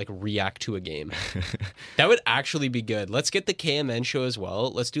will like react to a game. That would actually be good. Let's get the KMN show as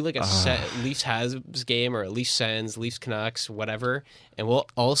well. Let's do like a Leafs Habs game or a Leafs Sens, Leafs Canucks, whatever. And we'll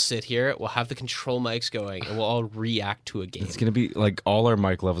all sit here. We'll have the control mics going and we'll all react to a game. It's gonna be like all our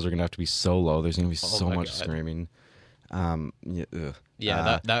mic levels are gonna have to be so low. There's gonna be so my much God. screaming. Yeah, ugh.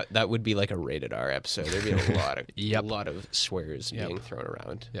 Yeah, that would be like a rated R episode. There'd be a lot of Yep. a lot of swears being thrown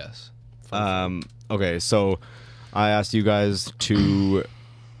around. Yes. Okay, so I asked you guys to.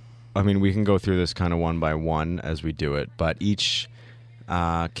 I mean, we can go through this kind of one by one as we do it, but each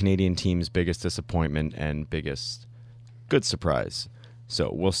Canadian team's biggest disappointment and biggest good surprise.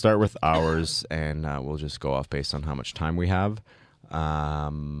 So we'll start with ours, and we'll just go off based on how much time we have.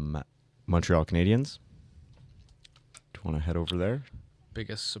 Montreal Canadiens. Do you want to head over there?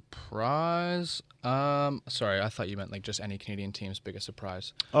 Biggest surprise. Sorry, I thought you meant like just any Canadian team's biggest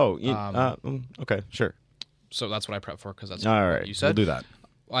surprise. Oh, okay, sure. So that's what I prepped for because that's All what right, you said. we'll do that.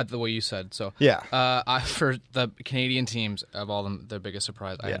 The way you said. So Yeah. for the Canadian teams of all them, their biggest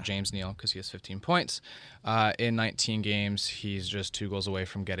surprise, I had James Neal because he has 15 points in 19 games. He's just 2 goals away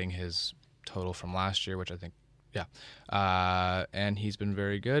from getting his total from last year, which I think, and he's been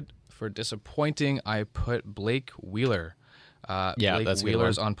very good. For disappointing, I put Blake Wheeler. Blake that's a good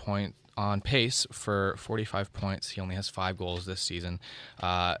Wheeler's one. on pace for 45 points. He only has 5 goals this season.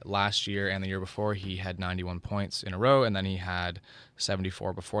 Last year and the year before, he had 91 points in a row, and then he had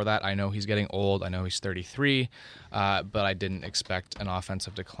 74 before that. I know he's getting old. I know he's 33, but I didn't expect an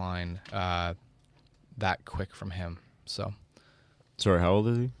offensive decline that quick from him. So Sorry, how old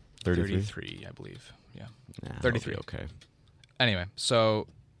is he? 33, I believe. Yeah, Nah, 33. Okay. Anyway, so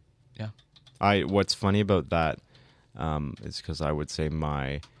yeah. What's funny about that is because I would say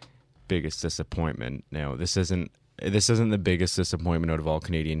my biggest disappointment. Now, this isn't the biggest disappointment out of all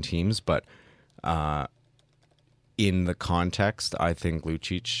Canadian teams, but in the context, I think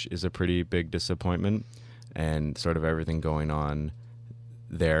Lucic is a pretty big disappointment, and sort of everything going on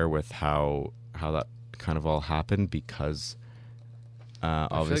there with how that kind of all happened because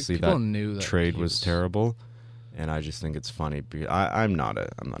obviously people that knew that trade he was was- terrible. And I just think it's funny. I'm not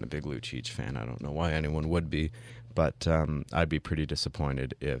a big Lucic fan. I don't know why anyone would be, but I'd be pretty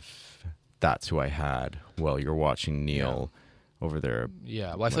disappointed if that's who I had. Well, you're watching Neil over there.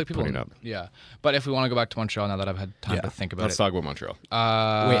 Yeah, well, I feel like people. putting up. Yeah, but if we want to go back to Montreal now that I've had time to think about Let's it, talk about Montreal.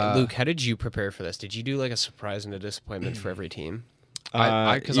 Wait, Luke, how did you prepare for this? Did you do like a surprise and a disappointment for every team?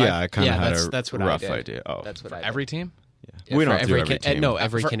 I kind of had a that's what I rough did. idea. Oh, That's what I did. every team. Yeah, we for don't do every every Ca- team. No,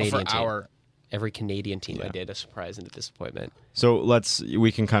 every For Canadian team. our Every Canadian team, I Yeah. did a surprise and a disappointment. so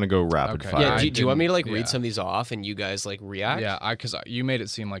we can kind of go rapid Okay. fire. Yeah, I do you want me to like didn't- read yeah. some of these off and you guys like react? Yeah, because you made it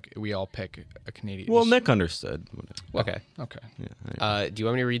seem like we all pick a Canadian. Well, Nick understood. Okay. Okay. Yeah, Do you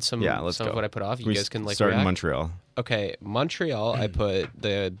want me to read some? let's some go. of what I put off. You We guys can like start in react. Montreal. Okay, Montreal. I put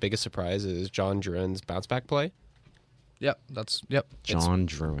the biggest surprise is John Drouin's bounce back play. Yep. Yep. John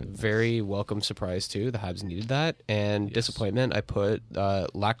Druin. Very welcome surprise too. The Habs needed that. And disappointment, I put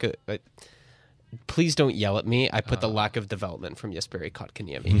lack of. Please don't yell at me. I put the lack of development from Jesperi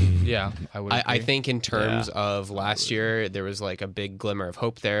Kotkaniemi. Yeah, I would. I agree. think in terms of last year, there was like a big glimmer of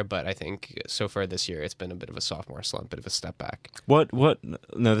hope there, but I think so far this year, it's been a bit of a sophomore slump, bit of a step back. What?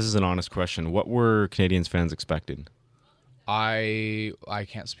 No, this is an honest question. What were Canadians fans expecting? I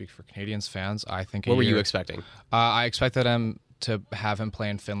can't speak for Canadians fans. I think. What were you expecting? I expected him to have him play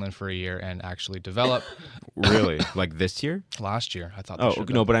in Finland for a year and actually develop. Really? Like this year? Last year, I thought. They Oh should've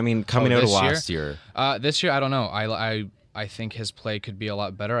no, done- but I mean coming out of this year? last year. This year, I don't know. I think his play could be a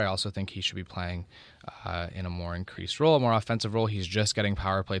lot better. I also think he should be playing in a more increased role, a more offensive role. He's just getting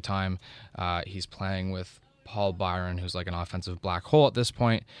power play time. He's playing with Paul Byron, who's like an offensive black hole at this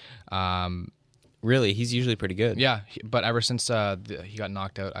point. Really, he's usually pretty good. Yeah, but ever since he got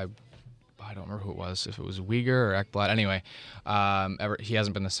knocked out, I don't remember who it was, if it was Uyghur or Ekblad. Anyway, he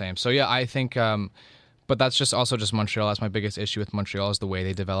hasn't been the same. So yeah, I think. But that's just Montreal. That's my biggest issue with Montreal is the way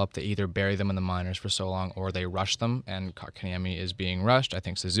they develop. They either bury them in the minors for so long, or they rush them. And Kotkaniemi is being rushed. I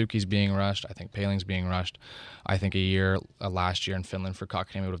think Suzuki's being rushed. I think Paling's being rushed. I think last year in Finland for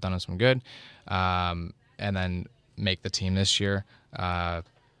Kotkaniemi would have done him some good, and then make the team this year.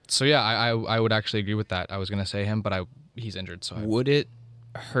 So yeah, I would actually agree with that. I was going to say him, but he's injured. So Would it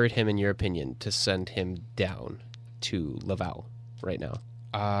hurt him, in your opinion, to send him down to Laval right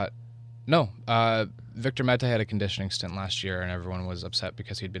now? No. Victor Mete had a conditioning stint last year, and everyone was upset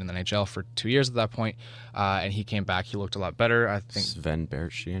because he'd been in the NHL for 2 years at that point. And he came back. He looked a lot better. I think Sven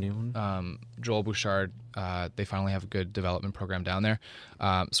Berchi, anyone? Joel Bouchard, they finally have a good development program down there.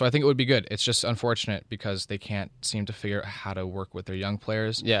 So I think it would be good. It's just unfortunate because they can't seem to figure out how to work with their young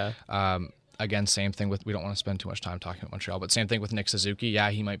players. Yeah. Again, same thing with, we don't want to spend too much time talking about Montreal, but same thing with Nick Suzuki. Yeah,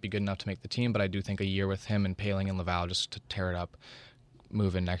 he might be good enough to make the team, but I do think a year with him and Paling and Laval just to tear it up,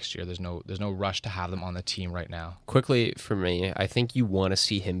 move in next year. There's no rush to have them on the team right now. Quickly for me, I think you want to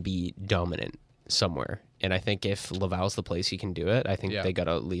see him be dominant somewhere. And I think if Laval's the place he can do it, I think they got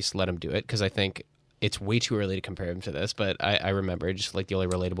to at least let him do it, because I think it's way too early to compare him to this, but I remember just like the only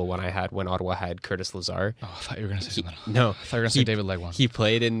relatable one I had when Ottawa had Curtis Lazar. Oh, I thought you were going to say something. No. I thought you were going to say David Legwand. He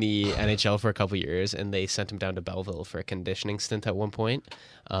played in the NHL for a couple of years, and they sent him down to Belleville for a conditioning stint at one point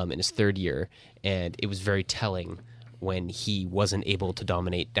in his third year, and it was very telling when he wasn't able to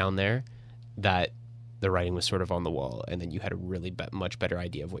dominate down there that the writing was sort of on the wall, and then you had a really much better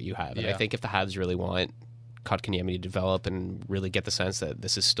idea of what you have. And I think if the Habs really want Kotkaniemi to develop and really get the sense that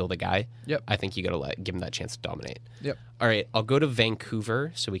this is still the guy, I think you got to give him that chance to dominate. Yep. All right, I'll go to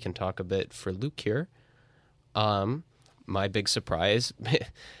Vancouver so we can talk a bit for Luke here. My big surprise,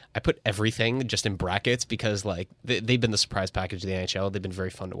 I put everything just in brackets because like they've been the surprise package of the NHL. They've been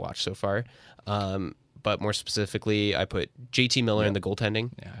very fun to watch so far. But more specifically, I put JT Miller in the goaltending.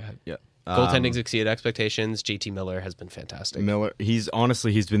 Yeah. Goaltending's exceeded expectations. JT Miller has been fantastic. Miller, he's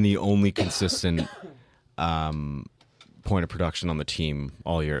been the only consistent point of production on the team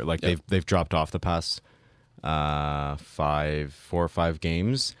all year. Like they've dropped off the past 4 or 5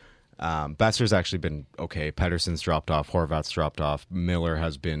 games. Besser's actually been okay. Pedersen's dropped off. Horvat's dropped off.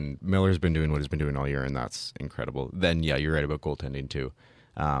 Miller's been doing what he's been doing all year, and that's incredible. Then you're right about goaltending too.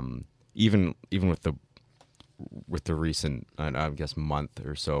 Even with the recent, I guess, month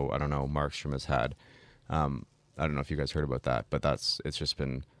or so, I don't know, Markstrom has had. I don't know if you guys heard about that, but it's just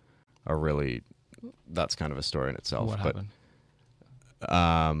been that's kind of a story in itself. What happened?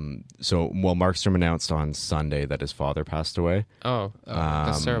 Markstrom announced on Sunday that his father passed away. Oh,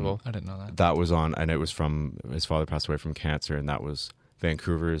 that's terrible. I didn't know that. That was and it was from his father passed away from cancer, and that was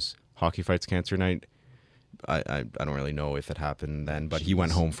Vancouver's Hockey Fights Cancer Night. I don't really know if it happened then, but he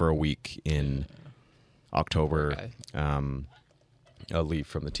went home for a week in October, a leave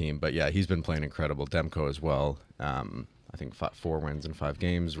from the team. But yeah, he's been playing incredible. Demko as well. I think 4 wins in 5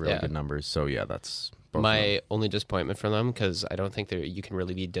 games, really good numbers. So yeah, that's my only disappointment from them, because I don't think you can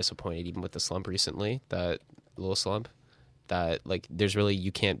really be disappointed even with the slump recently, that little slump. That like there's really,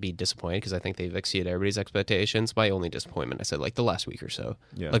 you can't be disappointed because I think they've exceeded everybody's expectations. My only disappointment, I said, like the last week or so.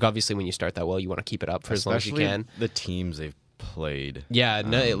 Yeah. Like obviously when you start that well, you want to keep it up for as long as you can. The teams they've played. Yeah,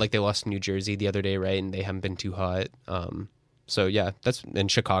 like they lost to New Jersey the other day, right? And they haven't been too hot. So yeah, and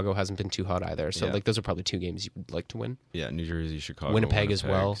Chicago hasn't been too hot either. So like those are probably 2 games you would like to win. Yeah, New Jersey, Chicago, Winnipeg as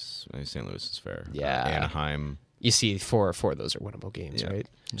well. St. Louis is fair. Yeah, Anaheim. You see, 4 of those are winnable games, right?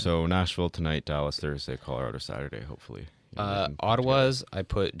 So Nashville tonight, Dallas Thursday, Colorado Saturday. Hopefully. Ottawa's, I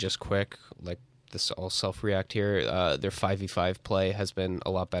put just quick, like this all self-react here. Their 5v5 play has been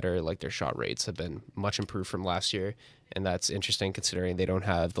a lot better. Like their shot rates have been much improved from last year. And that's interesting considering they don't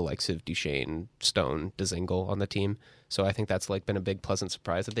have the likes of Duchesne, Stone, Dzingel on the team. So I think that's like been a big pleasant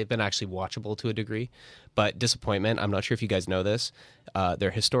surprise that they've been actually watchable to a degree. But disappointment, I'm not sure if you guys know this.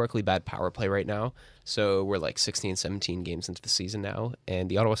 They're historically bad power play right now. So we're like 16, 17 games into the season now. And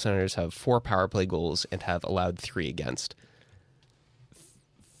the Ottawa Senators have 4 power play goals and have allowed 3 against.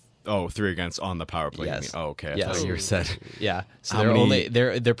 Oh, 3 against on the power play. Yes. Oh, okay. I thought you said. Yeah. So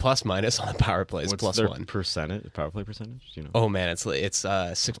they're plus minus on the power plays. What's plus their 1 percentage? Power play percentage? Do you know? Oh man, it's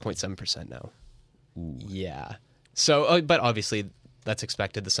 6.7% now. Ooh. Yeah. So, but obviously that's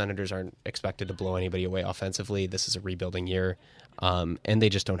expected. The Senators aren't expected to blow anybody away offensively. This is a rebuilding year, and they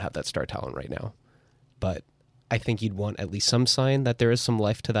just don't have that star talent right now. But I think you'd want at least some sign that there is some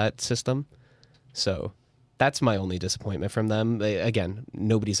life to that system. So. That's my only disappointment from them. Again,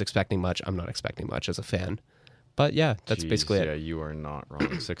 nobody's expecting much. I'm not expecting much as a fan. But yeah, that's basically it. Yeah, you are not wrong.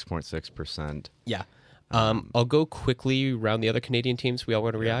 6.6%. Yeah. I'll go quickly around the other Canadian teams. We all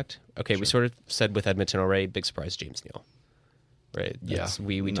want to react? Okay, sure. We sort of said with Edmonton already, big surprise, James Neal. Right?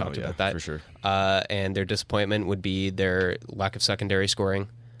 We talked about that. For sure. And their disappointment would be their lack of secondary scoring.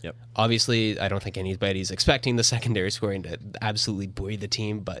 Yep. Obviously, I don't think anybody's expecting the secondary scoring to absolutely buoy the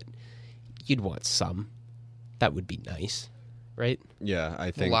team, but you'd want some. That would be nice, right? Yeah,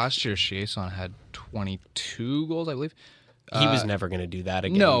 I think. Last year, Chiasson had 22 goals, I believe. He was never going to do that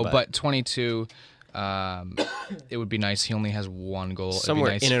again. No, but 22, it would be nice. He only has 1 goal.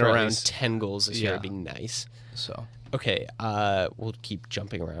 Somewhere nice in and around 10 goals this year would be nice. So, Okay, we'll keep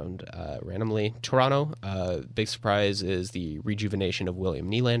jumping around randomly. Toronto, big surprise is the rejuvenation of William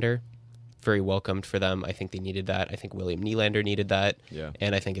Nylander. Very welcomed for them. I think they needed that. I think William Nylander needed that. Yeah.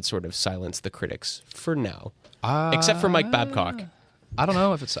 And I think it sort of silenced the critics for now. Except for Mike Babcock. I don't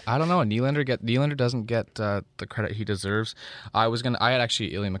know if it's. I don't know. Nylander doesn't get the credit he deserves. I had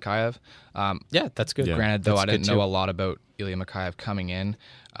actually Ilya Mikheyev. Yeah, that's good. Yeah. Granted, though, That's I didn't good know too. a lot about Ilya Mikheyev coming in.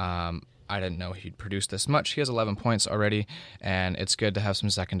 I didn't know he'd produce this much. He has 11 points already, and it's good to have some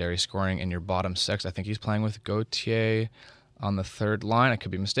secondary scoring in your bottom six. I think he's playing with Gauthier on the third line. I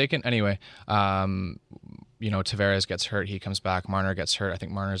could be mistaken. Anyway, Tavares gets hurt. He comes back. Marner gets hurt. I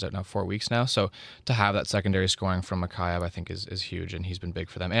think Marner's out now 4 weeks now. So to have that secondary scoring from Mikheyev, I think is huge, and he's been big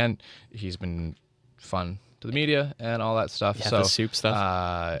for them. And he's been fun to the media and all that stuff. Yeah, so the soup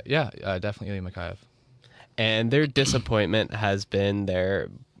stuff. Definitely Ilya Mikheyev. And their disappointment has been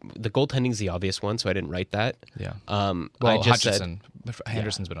the goaltending's the obvious one, so I didn't write that. Yeah. I Well, just Hutchinson.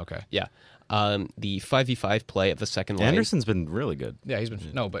 Henderson's been okay. Yeah. The 5v5 play of the second line. Anderson's been really good. Yeah, he's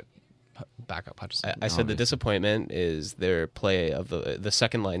been but backup Hutchinson. I said the disappointment is their play of the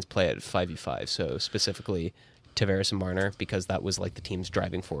second line's play at 5v5. So specifically Tavares and Marner, because that was like the team's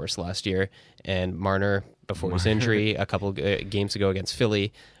driving force last year. And Marner, before his injury a couple games ago against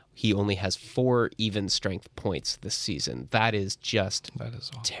Philly, he only has 4 even strength points this season. That is just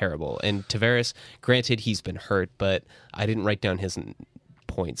awful. terrible. And Tavares, granted, he's been hurt, but I didn't write down his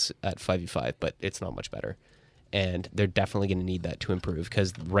points at 5v5, but it's not much better. And they're definitely going to need that to improve,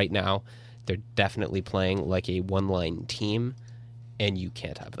 because right now they're definitely playing like a one-line team, and you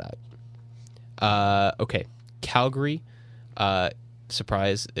can't have that. Okay, Calgary,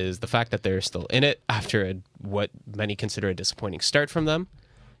 surprise is the fact that they're still in it after what many consider a disappointing start from them.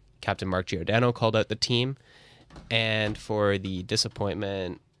 Captain Mark Giordano called out the team. And for the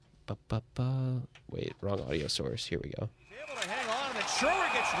disappointment... Wait, wrong audio source. Here we go. Able to hang on, and then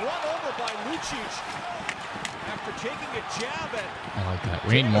Sherwood gets run over by Lucic after taking a jab at. I like that.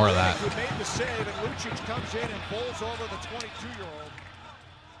 We need more of that. Who made the save, and Lucic comes in and bowls over the 22-year-old.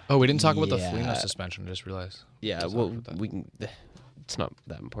 Oh, we didn't talk about the Yeah. Foligno suspension. I just realized. Yeah, Let's well, talk about that. we can. It's not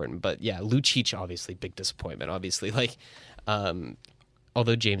that important, but yeah, Lucic obviously big disappointment. Obviously,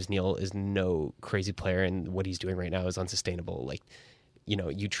 although James Neal is no crazy player and what he's doing right now is unsustainable.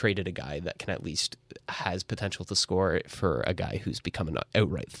 You traded a guy that can at least has potential to score for a guy who's become an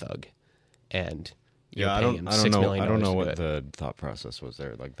outright thug, and you're paying him $6 million I don't know to do what it. the thought process was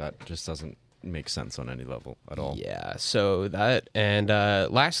there. Like, that just doesn't make sense on any level at all. Yeah, so that, and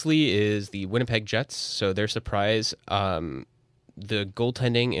lastly is the Winnipeg Jets. So their surprise, the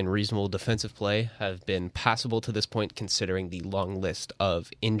goaltending and reasonable defensive play have been passable to this point, considering the long list of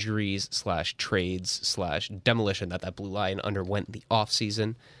injuries / trades / demolition that blue line underwent the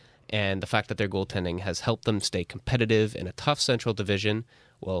offseason, and the fact that their goaltending has helped them stay competitive in a tough Central Division.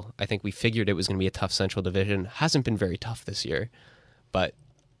 Well, I think we figured it was going to be a tough Central Division. Hasn't been very tough this year, but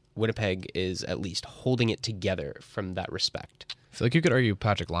Winnipeg is at least holding it together from that respect. I feel like you could argue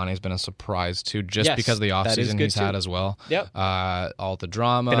Patrick Lonnie's been a surprise too, just Yes, because of the that is offseason good he's had too. as well. Yep. All the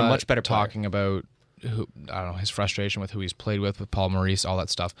drama. Been a much better player. talking about his frustration with who he's played with Paul Maurice, all that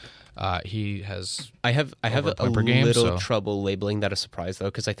stuff. He has. I have over a per game, little so- trouble labeling that a surprise though,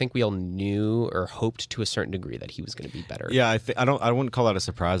 because I think we all knew or hoped to a certain degree that he was going to be better. Yeah, I wouldn't call that a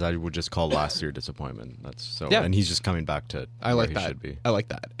surprise. I would just call last year disappointment. That's so. Yeah. And he's just coming back to I where like he that. should be. I like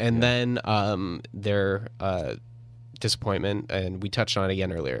that. And then their disappointment, and we touched on it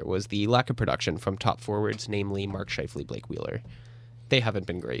again earlier, was the lack of production from top forwards, namely Mark Scheifele, Blake Wheeler. They haven't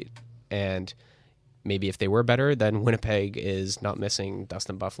been great, and maybe if they were better, then Winnipeg is not missing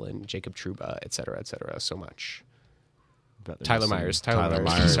Dustin Byfuglien, Jacob Trouba, et cetera, so much. Bet they're Tyler missing Myers. Tyler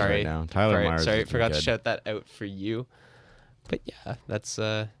Myers Sorry. right now. Tyler Myers. Sorry, has been forgot to good. shout that out for you. But yeah, that's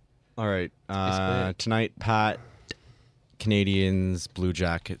All right. basically it. Tonight, Pat, Canadians, Blue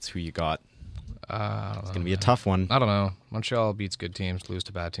Jackets. Who you got? It's gonna be a tough one. I don't know. Montreal beats good teams, lose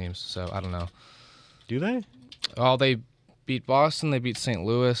to bad teams. So I don't know. Do they? Oh, they beat Boston. They beat St.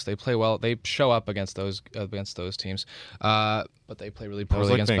 Louis. They play well. They show up against those teams, but they play really That was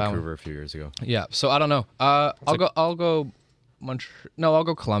poorly like against Vancouver a few years ago. Yeah. So I don't know. I'll go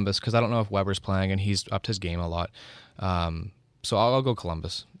Columbus, because I don't know if Weber's playing and he's upped his game a lot. So I'll go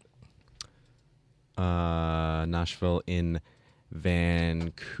Columbus. Nashville in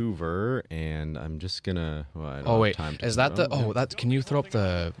Vancouver, and I'm just gonna. Well, I don't Oh have wait, time to is that the? Oh, that. Can you throw up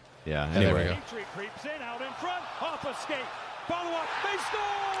the? Yeah. there we Anyway, go. Petrie creeps in, out in front, off a skate, follow up, they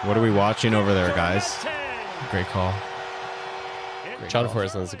score! what are we watching over there, guys? Great call. John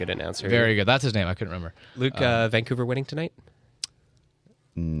Forsland is a good announcer. Very good. That's his name. I couldn't remember. Luke, Vancouver winning tonight?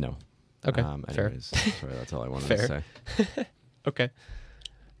 No. Okay, fair. Anyways, sorry, that's all I wanted Fair. to say. Okay.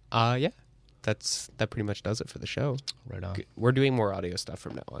 Yeah. That pretty much does it for the show. Right on. We're doing more audio stuff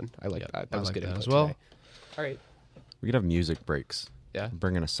from now on. I like Yep, that. I That was like good that input as well. today. All right. We could have music breaks. Yeah.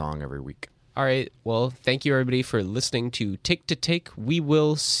 Bring in a song every week. All right. Well, thank you everybody for listening to Take to Take. We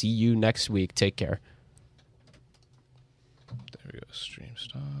will see you next week. Take care. There we go. Stream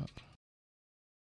stop.